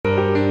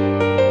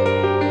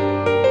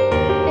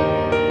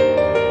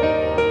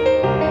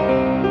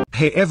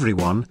Hey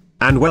everyone,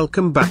 and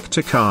welcome back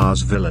to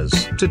Cars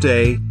Villas.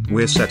 Today,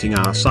 we're setting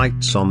our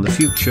sights on the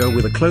future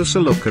with a closer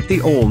look at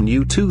the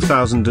all-new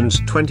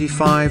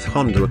 2025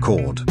 Honda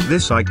Accord.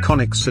 This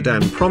iconic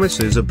sedan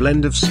promises a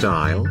blend of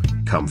style,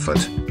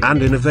 comfort,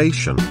 and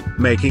innovation,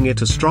 making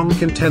it a strong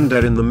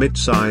contender in the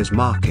mid-size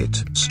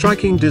market.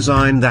 Striking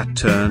design that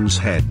turns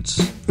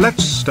heads.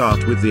 Let's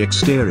start with the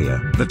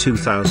exterior. The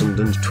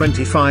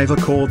 2025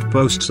 Accord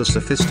boasts a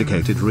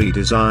sophisticated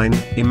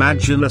redesign.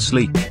 Imagine a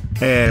sleek,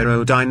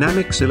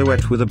 aerodynamic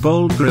silhouette with a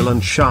bold grille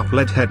and sharp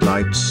LED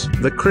headlights.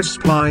 The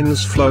crisp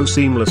lines flow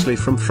seamlessly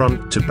from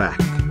front to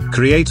back,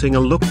 creating a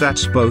look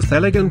that's both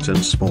elegant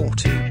and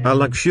sporty. A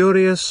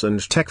luxurious and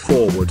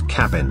tech-forward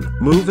cabin.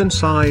 Move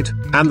inside,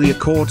 and the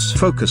Accord's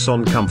focus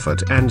on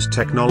comfort and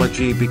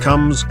technology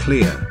becomes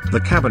clear. The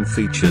cabin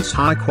features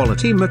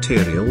high-quality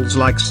materials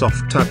like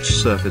soft-touch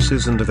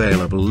surfaces and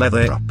available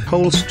leather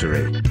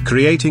upholstery,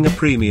 creating a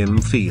premium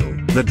feel.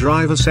 The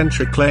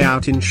driver-centric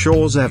layout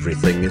ensures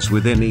everything is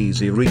within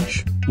easy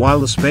reach,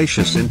 while the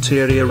spacious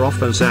interior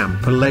offers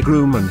ample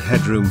legroom and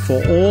headroom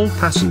for all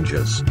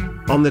passengers.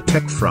 On the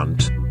tech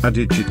front, a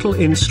digital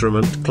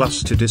instrument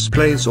cluster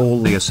displays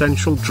all the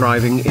essential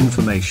driving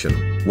information,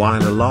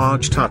 while a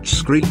large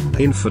touchscreen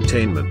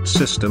infotainment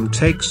system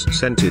takes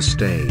center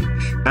stage.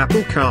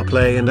 Apple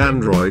CarPlay and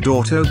Android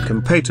Auto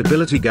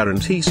compatibility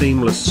guarantee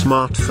seamless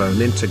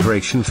smartphone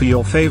integration for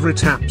your favorite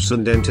apps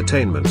and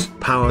entertainment.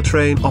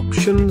 Powertrain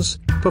options,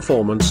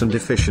 performance and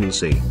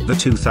efficiency. The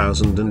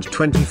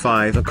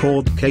 2025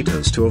 Accord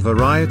caters to a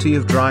variety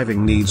of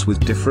driving needs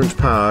with different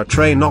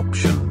powertrain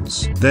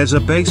options. There's a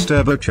base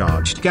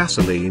turbocharged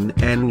gasoline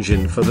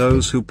engine for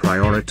those who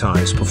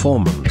prioritize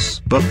performance.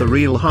 But the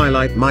real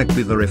highlight might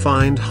be the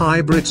refined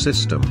hybrid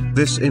system.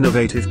 This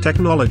innovative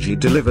technology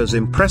delivers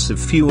impressive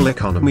fuel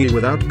economy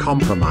without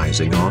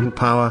compromising on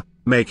power,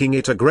 making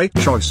it a great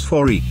choice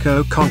for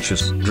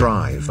eco-conscious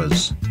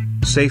drivers.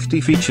 Safety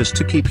features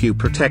to keep you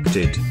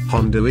protected.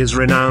 Honda is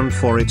renowned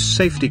for its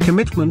safety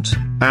commitment,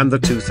 and the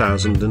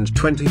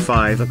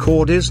 2025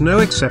 Accord is no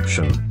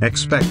exception.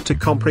 Expect a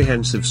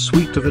comprehensive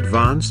suite of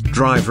advanced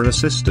driver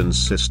assistance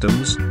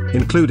systems,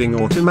 including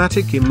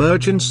automatic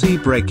emergency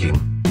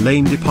braking,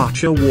 lane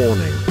departure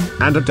warning,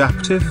 and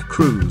adaptive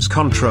cruise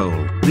control.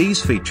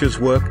 These features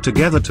work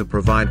together to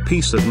provide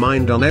peace of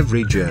mind on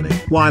every journey.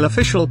 While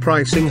official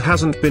pricing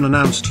hasn't been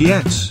announced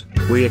yet,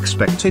 we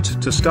expect it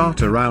to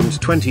start around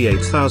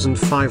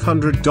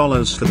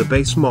 $28,500 for the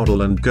base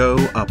model and go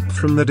up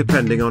from there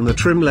depending on the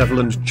trim level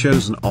and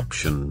chosen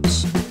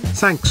options.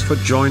 Thanks for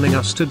joining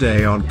us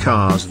today on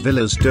Cars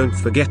Villas. Don't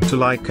forget to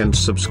like and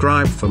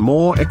subscribe for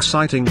more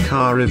exciting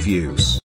car reviews.